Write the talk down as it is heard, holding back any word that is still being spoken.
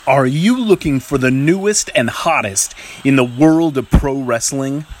Are you looking for the newest and hottest in the world of pro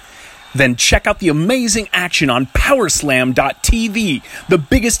wrestling? Then check out the amazing action on Powerslam.tv, the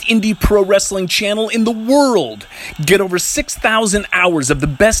biggest indie pro wrestling channel in the world. Get over 6,000 hours of the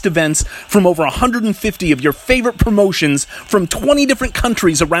best events from over 150 of your favorite promotions from 20 different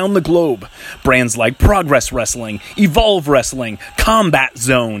countries around the globe. Brands like Progress Wrestling, Evolve Wrestling, Combat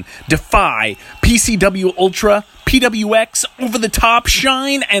Zone, Defy, PCW Ultra, PWX, Over the Top,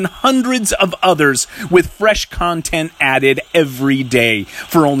 Shine, and hundreds of others with fresh content added every day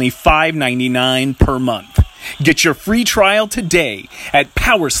for only $5.99 per month. Get your free trial today at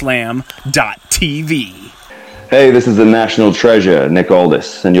Powerslam.tv. Hey, this is the national treasure, Nick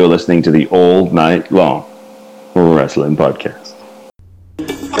Aldis, and you're listening to the All Night Long Wrestling Podcast.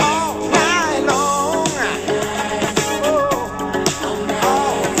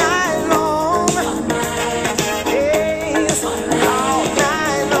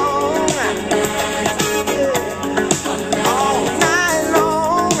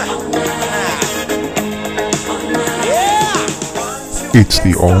 It's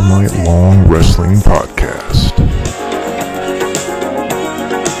the All Night Long Wrestling Podcast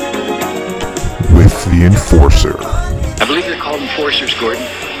with the Enforcer. I believe they're called enforcers, Gordon.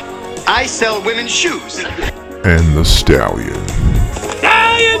 I sell women's shoes. And the Stallion.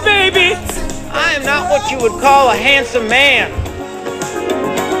 Stallion, baby! I am not what you would call a handsome man.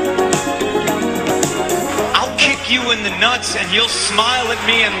 I'll kick you in the nuts and you'll smile at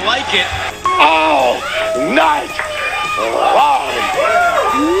me and like it. All night long.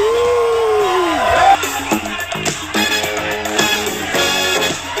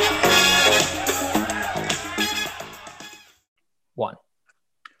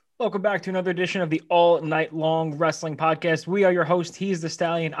 Welcome back to another edition of the All Night Long Wrestling Podcast. We are your host. He's the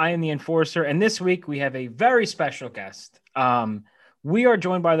Stallion. I am the Enforcer. And this week we have a very special guest. We are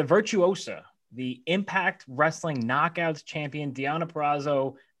joined by the Virtuosa, the Impact Wrestling Knockouts champion, Deonna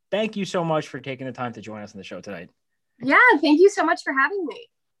Purrazzo. Thank you so much for taking the time to join us on the show tonight. Yeah, thank you so much for having me.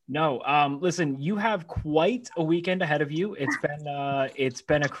 No, listen, you have quite a weekend ahead of you. It's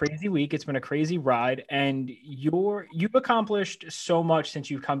been a crazy week. It's been a crazy ride, and you've accomplished so much since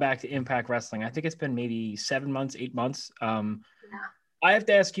you've come back to Impact Wrestling. I think it's been maybe 7 months, 8 months. I have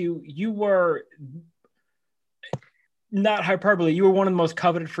to ask you, you were not hyperbole. You were one of the most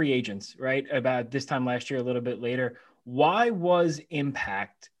coveted free agents, right? About this time last year, a little bit later. Why was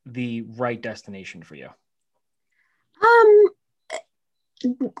Impact the right destination for you?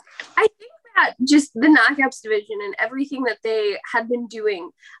 I think that just the Knockouts division and everything that they had been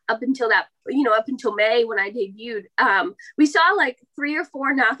doing up until May when I debuted, we saw like 3 or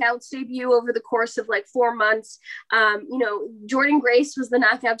 4 Knockouts debut over the course of like 4 months. Jordynne Grace was the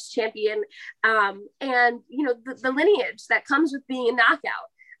Knockouts champion, and the lineage that comes with being a knockout.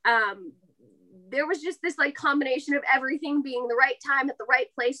 There was just this like combination of everything being the right time at the right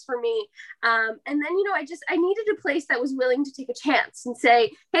place for me. And then, I needed a place that was willing to take a chance and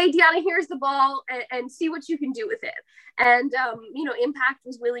say, hey, Deonna, here's the ball and see what you can do with it. And, Impact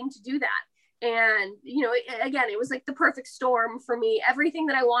was willing to do that. And, again, it was like the perfect storm for me. Everything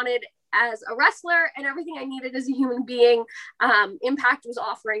that I wanted as a wrestler and everything I needed as a human being, Impact was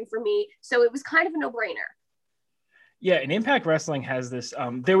offering for me. So it was kind of a no-brainer. Yeah, and Impact Wrestling has this.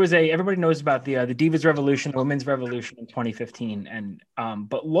 Everybody knows about the Divas Revolution, the Women's Revolution in 2015, and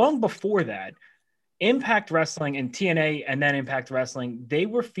but long before that, Impact Wrestling and TNA, and then Impact Wrestling, they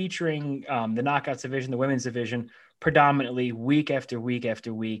were featuring the Knockouts division, the women's division, predominantly week after week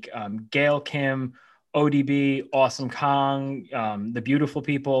after week. Gail Kim, ODB, Awesome Kong, the Beautiful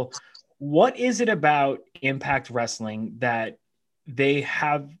People. What is it about Impact Wrestling that they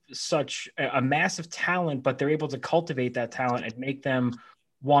have such a massive talent, but they're able to cultivate that talent and make them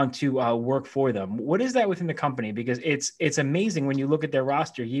want to work for them? What is that within the company? Because it's amazing when you look at their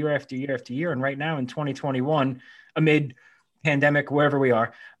roster year after year after year. And right now in 2021, amid pandemic, wherever we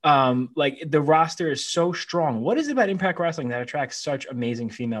are, like the roster is so strong. What is it about Impact Wrestling that attracts such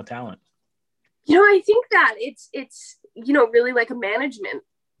amazing female talent? I think that it's really like a management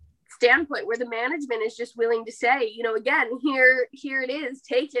standpoint where the management is just willing to say, again, here it is,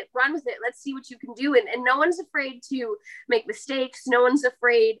 take it, run with it, let's see what you can do. And no one's afraid to make mistakes. No one's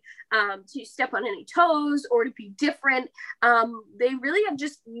afraid to step on any toes or to be different. They really have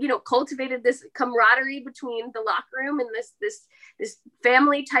just, cultivated this camaraderie between the locker room and this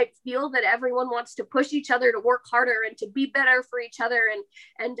family type feel that everyone wants to push each other to work harder and to be better for each other.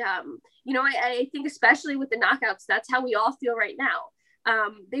 And I think especially with the Knockouts, that's how we all feel right now.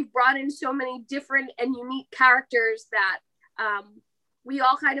 They've brought in so many different and unique characters that we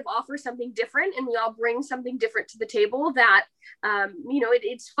all kind of offer something different, and we all bring something different to the table that,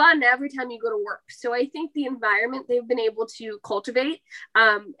 it's fun every time you go to work. So I think the environment they've been able to cultivate,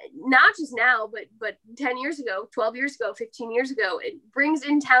 not just now, but 10 years ago, 12 years ago, 15 years ago, it brings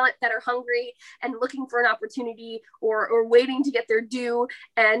in talent that are hungry and looking for an opportunity or waiting to get their due.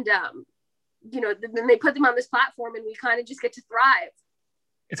 And, then they put them on this platform, and we kind of just get to thrive.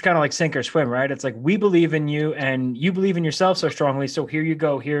 It's kind of like sink or swim, right? It's like, we believe in you and you believe in yourself so strongly. So here you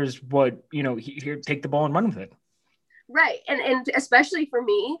go. Here's what, here, take the ball and run with it. Right. And especially for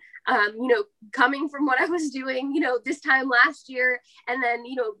me, coming from what I was doing, this time last year, and then,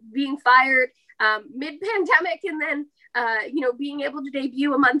 being fired mid-pandemic, and then, being able to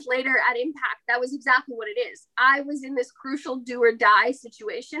debut a month later at Impact, that was exactly what it is. I was in this crucial do or die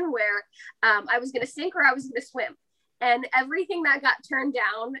situation where I was going to sink or I was going to swim. And everything that got turned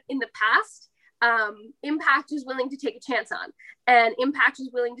down in the past, Impact is willing to take a chance on. And Impact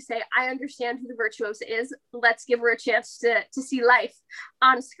is willing to say, I understand who the Virtuosa is. Let's give her a chance to see life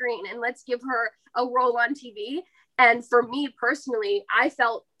on screen, and let's give her a role on TV. And for me personally, I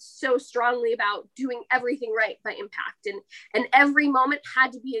felt so strongly about doing everything right by Impact. And every moment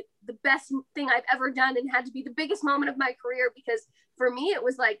had to be the best thing I've ever done, and had to be the biggest moment of my career, because for me, it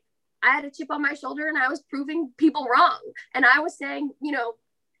was like, I had a chip on my shoulder, and I was proving people wrong. And I was saying,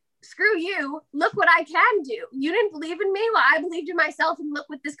 screw you, look what I can do. You didn't believe in me? Well, I believed in myself, and look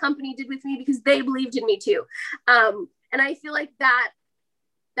what this company did with me, because they believed in me too. And I feel like that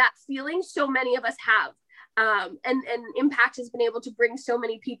feeling so many of us have. And Impact has been able to bring so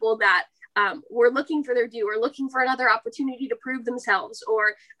many people that were looking for their due, or looking for another opportunity to prove themselves,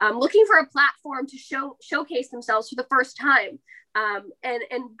 or looking for a platform to showcase themselves for the first time.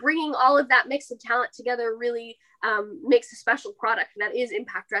 And bringing all of that mix of talent together really makes a special product that is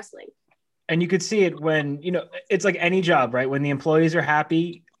Impact Wrestling. And you could see it when, it's like any job, right? When the employees are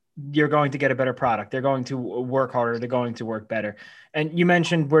happy, you're going to get a better product. They're going to work harder. They're going to work better. And you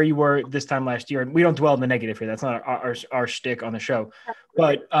mentioned where you were this time last year, and we don't dwell in the negative here. That's not our shtick on the show.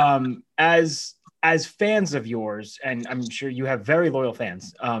 But as fans of yours, and I'm sure you have very loyal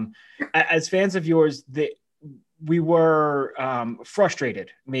fans, as fans of yours, we were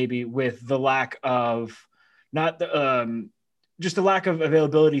frustrated maybe with the lack of just the lack of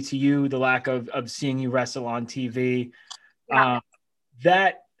availability to you, the lack of seeing you wrestle on TV. Yeah.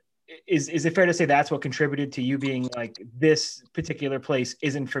 That is it fair to say that's what contributed to you being like, this particular place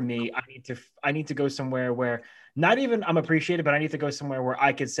isn't for me? I need to go somewhere where not even I'm appreciated, but I need to go somewhere where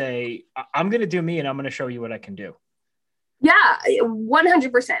I could say, I'm going to do me, and I'm going to show you what I can do. Yeah,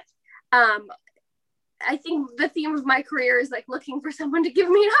 100%. I think the theme of my career is like looking for someone to give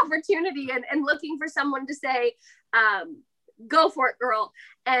me an opportunity, and looking for someone to say, go for it, girl.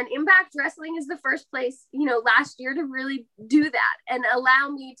 And Impact Wrestling is the first place, last year to really do that and allow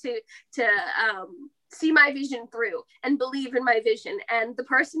me to see my vision through and believe in my vision. And the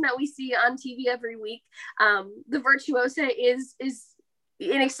person that we see on TV every week, the Virtuosa is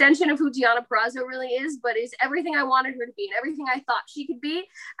an extension of who Deonna Purrazzo really is, but is everything I wanted her to be and everything I thought she could be.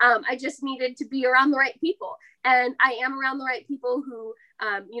 I just needed to be around the right people. And I am around the right people who,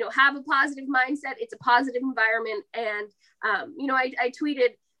 have a positive mindset. It's a positive environment. And, I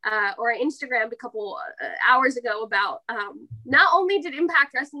tweeted or I Instagrammed a couple hours ago about not only did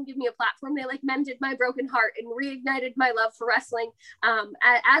Impact Wrestling give me a platform, they mended my broken heart and reignited my love for wrestling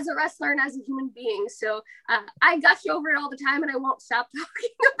as a wrestler and as a human being. So I gush over it all the time, and I won't stop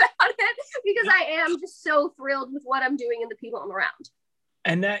talking about it because I am just so thrilled with what I'm doing and the people I'm around.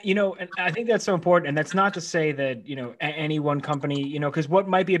 And that, and I think that's so important. And that's not to say that, any one company, because what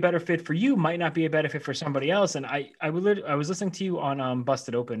might be a better fit for you might not be a better fit for somebody else. And I was listening to you on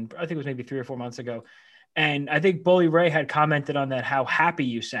Busted Open, I think it was maybe 3 or 4 months ago. And I think Bully Ray had commented on that, how happy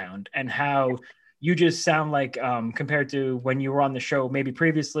you sound and how you just sound like, compared to when you were on the show, maybe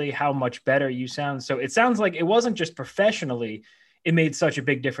previously, how much better you sound. So it sounds like it wasn't just professionally, it made such a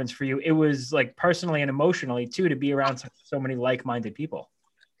big difference for you. It was like personally and emotionally too, to be around so many like-minded people.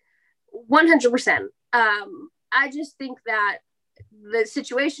 100%. I just think that the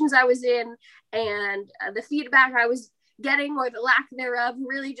situations I was in and the feedback I was getting, or the lack thereof,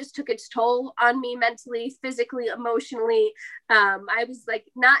 really just took its toll on me mentally, physically, emotionally. I was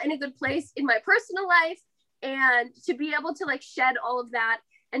not in a good place in my personal life, and to be able to shed all of that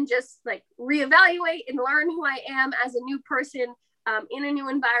and just reevaluate and learn who I am as a new person in a new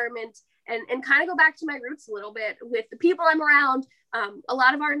environment, and kind of go back to my roots a little bit with the people I'm around. A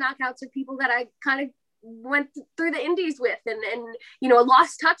lot of our knockouts are people that I kind of went through the indies with and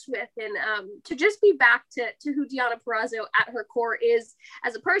lost touch with, and to just be back to who Deonna Purrazzo at her core is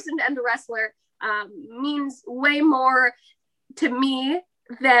as a person and a wrestler means way more to me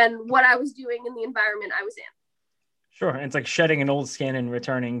than what I was doing in the environment I was in. Sure. And it's like shedding an old skin and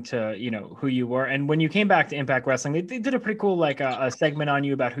returning to, who you were. And when you came back to Impact Wrestling, they did a pretty cool, like a segment on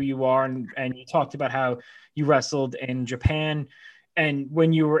you about who you are. And you talked about how you wrestled in Japan. And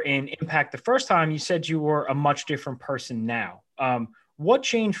when you were in Impact the first time, you said you were a much different person now. What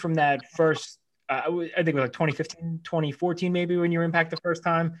changed from that first, I think it was like 2015, 2014, maybe, when you were Impact the first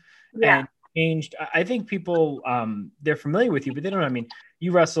time? Yeah. And changed. I think people, they're familiar with you, but they don't know. I mean,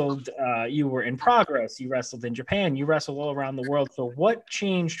 you wrestled, you were in Progress, you wrestled in Japan, you wrestled all around the world. So what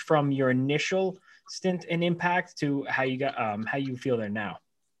changed from your initial stint in Impact to how you got, how you feel there now?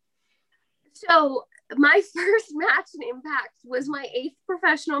 So my first match in Impact was my 8th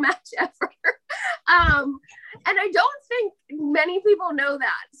professional match ever. And I don't think many people know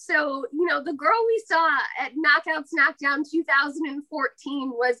that. So, the girl we saw at Knockout Smackdown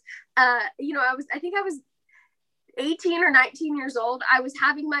 2014 was, I was 18 or 19 years old. I was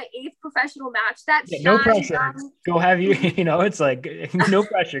having my 8th professional match. No pressure. Go have you, it's like no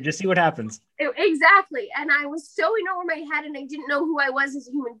pressure. Just see what happens. Exactly. And I was so in over my head and I didn't know who I was as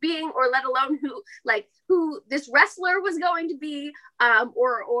a human being, or let alone who this wrestler was going to be,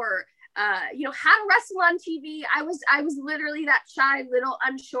 or how to wrestle on TV. I was literally that shy, little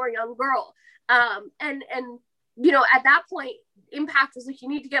unsure young girl. And at that point, Impact was like, you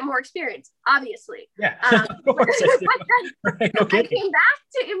need to get more experience, obviously. Yeah, of course. Right, okay. I came back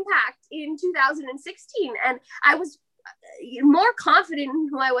to Impact in 2016, and I was more confident in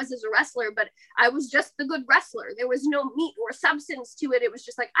who I was as a wrestler, but I was just the good wrestler. There was no meat or substance to it. It was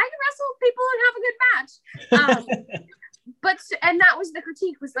just like, I can wrestle people and have a good match. And that was the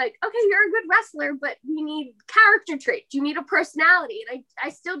critique, was like, okay, you're a good wrestler, but we need character traits. You need a personality. And I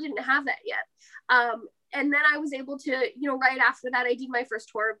still didn't have that yet. And then I was able to, right after that, I did my first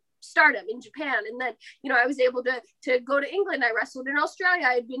tour of Stardom in Japan. And then, I was able to go to England. I wrestled in Australia.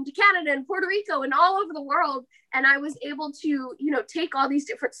 I had been to Canada and Puerto Rico and all over the world. And I was able to, take all these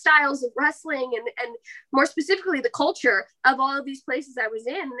different styles of wrestling and more specifically the culture of all of these places I was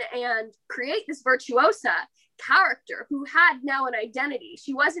in, and create this virtuosa character who had now an identity.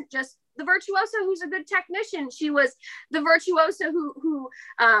 She wasn't just the virtuosa who's a good technician. She was the virtuosa who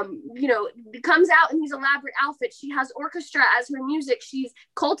comes out in these elaborate outfits. She has orchestra as her music. She's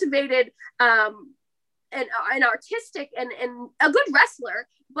cultivated and artistic and a good wrestler,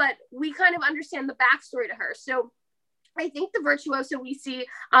 but we kind of understand the backstory to her. So I think the virtuosa we see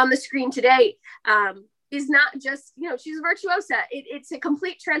on the screen today is not just, she's a virtuosa. It's a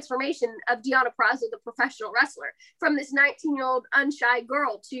complete transformation of Deonna Purrazzo, the professional wrestler, from this 19-year-old unshy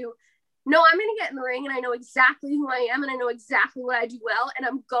girl to, no, I'm going to get in the ring and I know exactly who I am and I know exactly what I do well, and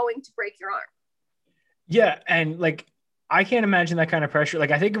I'm going to break your arm. Yeah. And I can't imagine that kind of pressure.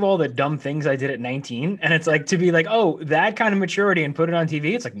 I think of all the dumb things I did at 19, and it's like, to be like, oh, that kind of maturity and put it on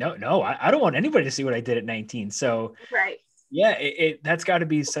TV. It's like, no, I don't want anybody to see what I did at 19. So right. Yeah, that's got to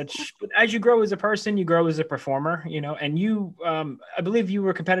be such, as you grow as a person, you grow as a performer, and you, I believe you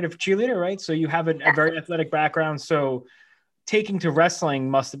were a competitive cheerleader, right? So you have a very athletic background. So taking to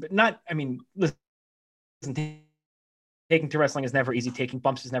wrestling must have been listen, taking to wrestling is never easy. Taking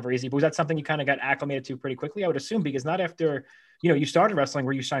bumps is never easy. But was that something you kind of got acclimated to pretty quickly? I would assume, because not after, you started wrestling,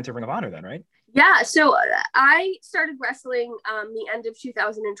 were you signed to Ring of Honor then, right? Yeah. So I started wrestling the end of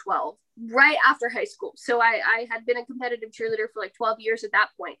 2012, right after high school. So I had been a competitive cheerleader for 12 years at that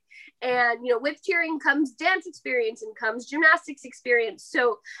point. And, with cheering comes dance experience and comes gymnastics experience.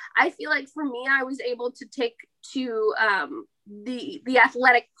 So I feel like for me, I was able to take to the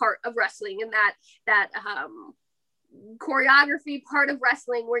athletic part of wrestling, and that choreography part of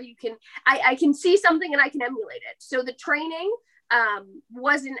wrestling where you can, I can see something and I can emulate it. So the training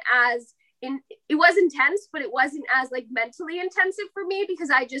wasn't as it was intense, but it wasn't as mentally intensive for me,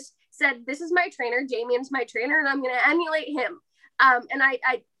 because I just said, this is my trainer, Damien's my trainer, and I'm going to emulate him. And I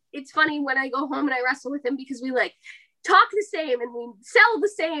it's funny when I go home and I wrestle with him, because we talk the same and we sell the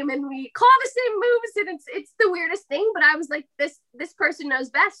same and we call the same moves, and it's the weirdest thing. But I was like, this person knows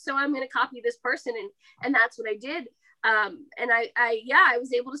best, so I'm going to copy this person, and that's what I did. And I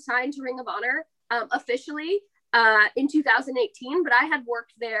was able to sign to Ring of Honor officially in 2018, but I had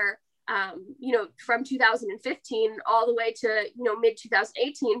worked there from 2015 all the way to mid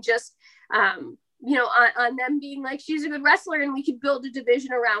 2018, just on them being like, she's a good wrestler and we could build a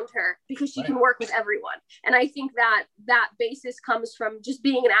division around her because she can work with everyone. And I think that basis comes from just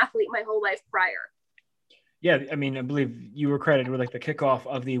being an athlete my whole life prior. Yeah, I believe you were credited with the kickoff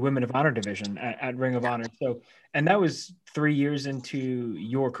of the Women of Honor division at Ring of Honor. So, and that was 3 years into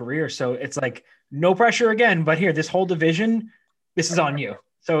your career. So it's no pressure again, but here, this whole division, this is on you.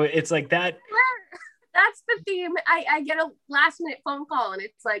 So it's like that. That's the theme. I get a last minute phone call and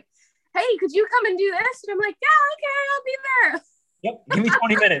it's like, hey, could you come and do this? And I'm like, yeah, okay, I'll be there. Yep. Give me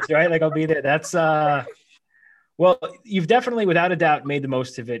 20 minutes, right? Like I'll be there. That's well, you've definitely, without a doubt, made the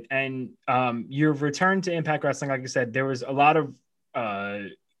most of it. And your return to Impact Wrestling, like I said, there was a lot of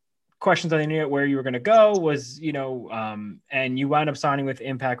questions on the internet where you were going to go was, and you wound up signing with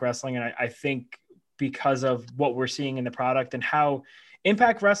Impact Wrestling. And I think because of what we're seeing in the product and how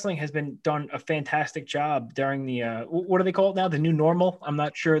Impact Wrestling has been done a fantastic job during the, what do they call it now? The new normal. I'm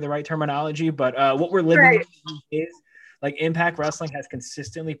not sure the right terminology, but what we're living with these days, like Impact Wrestling has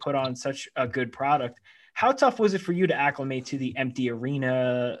consistently put on such a good product. How tough was it for you to acclimate to the empty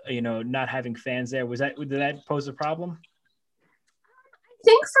arena, not having fans there? Did that pose a problem? I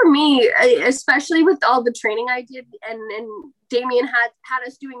think for me, especially with all the training I did, and Damien had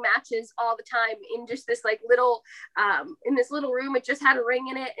us doing matches all the time in just this like little, in this little room. It just had a ring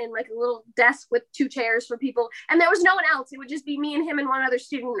in it and like a little desk with 2 chairs for people. And there was no one else. It would just be me and him and one other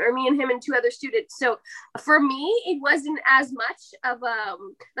student, or me and him and 2 other students. So for me, it wasn't as much of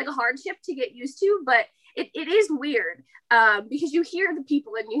like a hardship to get used to, but it is weird because you hear the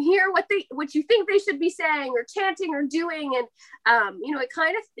people and you hear what you think they should be saying or chanting or doing. And,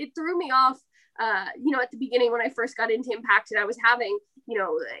 it threw me off, at the beginning when I first got into Impact, and I was having,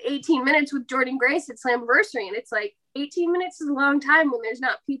 18 minutes with Jordynne Grace at Slammiversary. And it's like 18 minutes is a long time when there's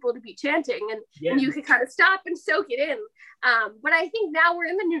not people to be chanting and you can kind of stop and soak it in. But I think now we're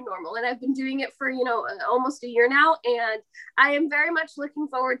in the new normal, and I've been doing it for, almost a year now. And I am very much looking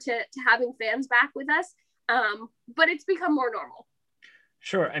forward to having fans back with us. But it's become more normal.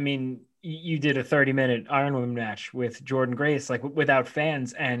 Sure. I mean, you did a 30-minute Iron Woman match with Jordynne Grace, like without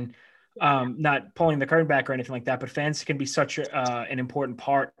fans, and not pulling the curtain back or anything like that, but fans can be such an important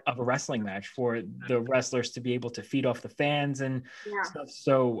part of a wrestling match for the wrestlers to be able to feed off the fans and stuff.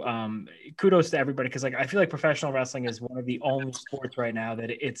 So kudos to everybody, because like I feel like professional wrestling is one of the only sports right now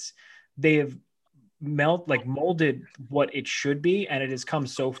that they have molded what it should be, and it has come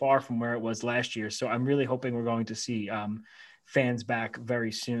so far from where it was last year. So I'm really hoping we're going to see fans back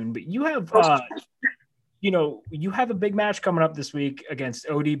very soon. But you have you have a big match coming up this week against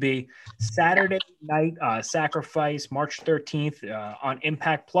ODB, Saturday night Sacrifice, March 13th on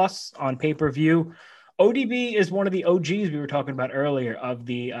Impact Plus on pay-per-view. ODB is one of the OGs we were talking about earlier of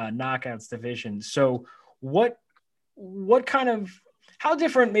the Knockouts division. So what kind of, how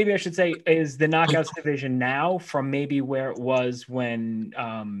different, maybe I should say, is the Knockouts division now from maybe where it was when,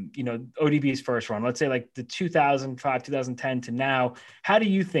 ODB's first run, let's say like the 2005, 2010 to now? How do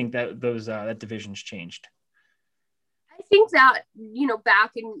you think that that division's changed? I think that,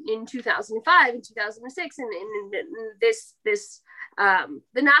 back in 2005 and 2006 and this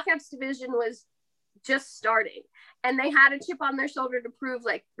the Knockouts division was just starting, and they had a chip on their shoulder to prove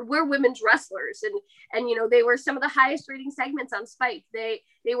like we're women's wrestlers, and they were some of the highest rating segments on Spike. They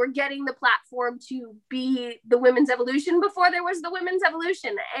were getting the platform to be the women's evolution before there was the women's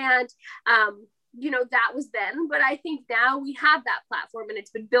evolution, and that was then. But I think now we have that platform, and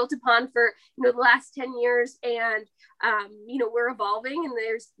it's been built upon for the last 10 years, and we're evolving, and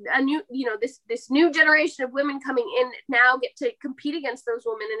there's a new this new generation of women coming in now get to compete against those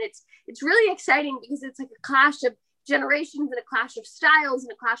women, and it's really exciting because it's like a clash of generations and a clash of styles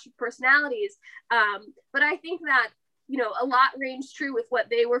and a clash of personalities. But I think that a lot rings true with what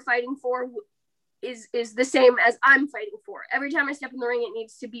they were fighting for is the same as I'm fighting for. Every time I step in the ring, it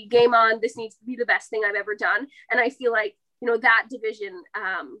needs to be game on. This needs to be the best thing I've ever done. And I feel like, that division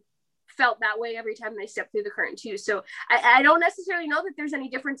felt that way every time they stepped through the curtain too. So I don't necessarily know that there's any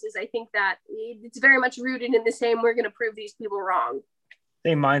differences. I think that it's very much rooted in the same, we're going to prove these people wrong.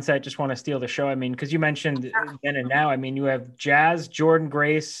 Same mindset, just want to steal the show. I mean, because you mentioned then and now, I mean, you have Jazz, Jordynne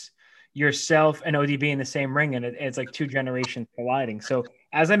Grace, yourself, and ODB in the same ring, and it's like 2 generations colliding. So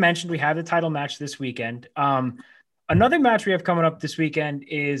as I mentioned, we have the title match this weekend. Another match we have coming up this weekend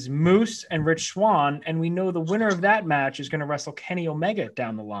is Moose and Rich Swann, and we know the winner of that match is going to wrestle Kenny Omega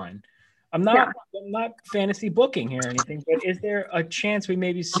down the line. I'm not fantasy booking here or anything, but is there a chance we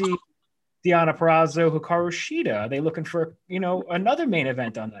maybe see Deonna Purrazzo, Hikaru Shida? Are they looking for another main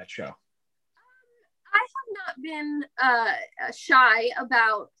event on that show? I have not been shy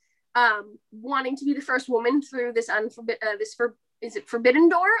about wanting to be the first woman through this is it Forbidden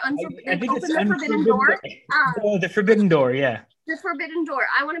Door? I think it's the Forbidden Door. The Forbidden Door, yeah. The Forbidden Door.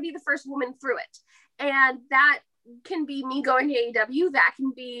 I want to be the first woman through it. And that can be me going to AEW. That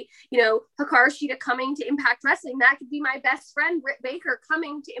can be, Hikaru Shida coming to Impact Wrestling. That could be my best friend, Britt Baker,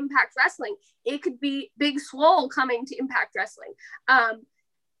 coming to Impact Wrestling. It could be Big Swole coming to Impact Wrestling.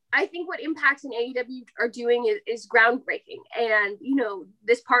 I think what Impact and AEW are doing is groundbreaking. And, you know,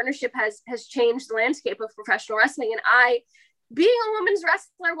 this partnership has changed the landscape of professional wrestling. And I, being a women's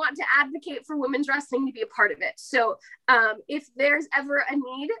wrestler, want to advocate for women's wrestling to be a part of it. So if there's ever a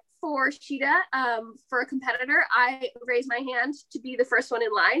need for Shida, for a competitor, I raise my hand to be the first one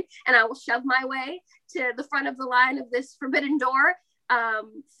in line, and I will shove my way to the front of the line of this forbidden door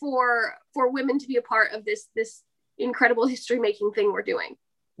for women to be a part of this incredible history-making thing we're doing.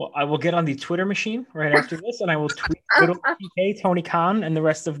 Well, I will get on the Twitter machine right after this, and I will tweet little TK, Tony Khan, and the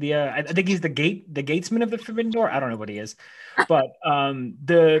rest of the. I think he's the gatesman of the Forbidden Door. I don't know what he is, but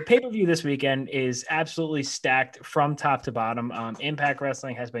the pay-per-view this weekend is absolutely stacked from top to bottom. Impact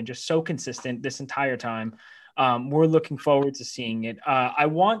Wrestling has been just so consistent this entire time. We're looking forward to seeing it. I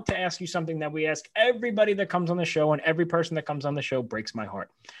want to ask you something that we ask everybody that comes on the show, and every person that comes on the show breaks my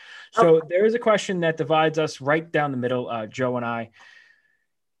heart. So there is a question that divides us right down the middle, Joe and I.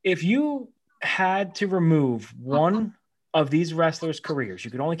 If you had to remove one of these wrestlers' careers,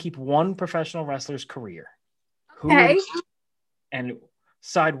 you could only keep one professional wrestler's career. Okay. And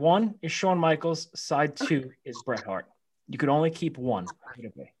side one is Shawn Michaels. Side two is Bret Hart. You could only keep one.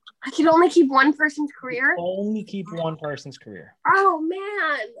 I can only keep one person's career? Only keep one person's career. Oh,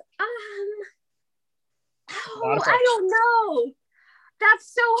 man. I don't know.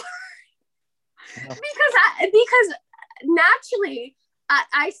 That's so hard. Because naturally,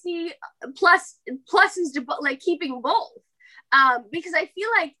 I see pluses to like keeping both, because I feel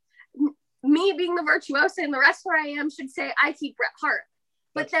like me being the virtuosa and the wrestler I am should say I keep Bret Hart,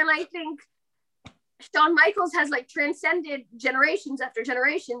 but then I think Shawn Michaels has like transcended generations after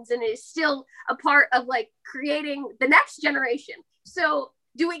generations and is still a part of like creating the next generation. So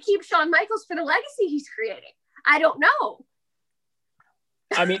do we keep Shawn Michaels for the legacy he's creating? I don't know.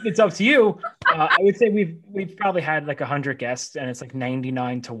 I mean, it's up to you. I would say we've probably had like 100 guests, and it's like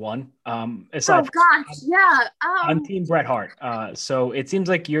 99-1. I'm Team Bret Hart. So it seems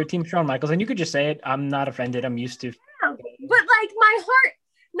like you're Team Shawn Michaels, and you could just say it. I'm not offended. I'm used to. Yeah, but like my heart,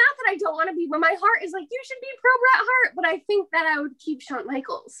 not that I don't want to be, but my heart is like, you should be pro Bret Hart. But I think that I would keep Shawn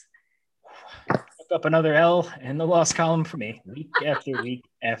Michaels. Up another L in the loss column for me, week after week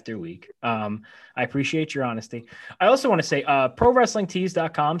after week. I appreciate your honesty. I also want to say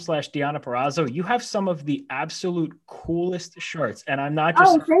ProWrestlingTees.com/Deonna Purrazzo. You have some of the absolute coolest shirts, and I'm not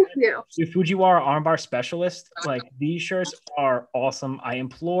just thank you. The Fujiwara armbar specialist. Like, these shirts are awesome. I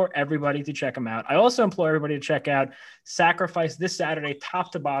implore everybody to check them out. I also implore everybody to check out Sacrifice this Saturday,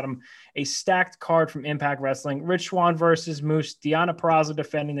 top to bottom, a stacked card from Impact Wrestling. Rich Swann versus Moose, Deonna Purrazzo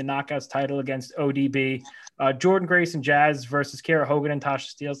defending the Knockouts title against ODB, Jordan Grace and Jazz versus Kiera Hogan and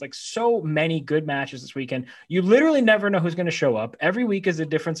Tasha Steelz. Like, so many good matches this weekend. You literally never know who's going to show up. Every week is a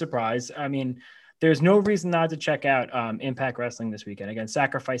different surprise. I mean, there's no reason not to check out Impact Wrestling this weekend. Again,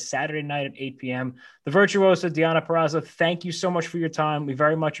 Sacrifice Saturday night at 8 p.m. The virtuosa Deonna Purrazzo, thank you so much for your time. We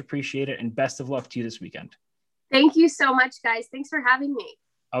very much appreciate it, and best of luck to you this weekend. Thank you so much, guys. Thanks for having me.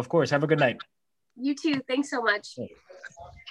 Of course. Have a good night. You too. Thanks so much.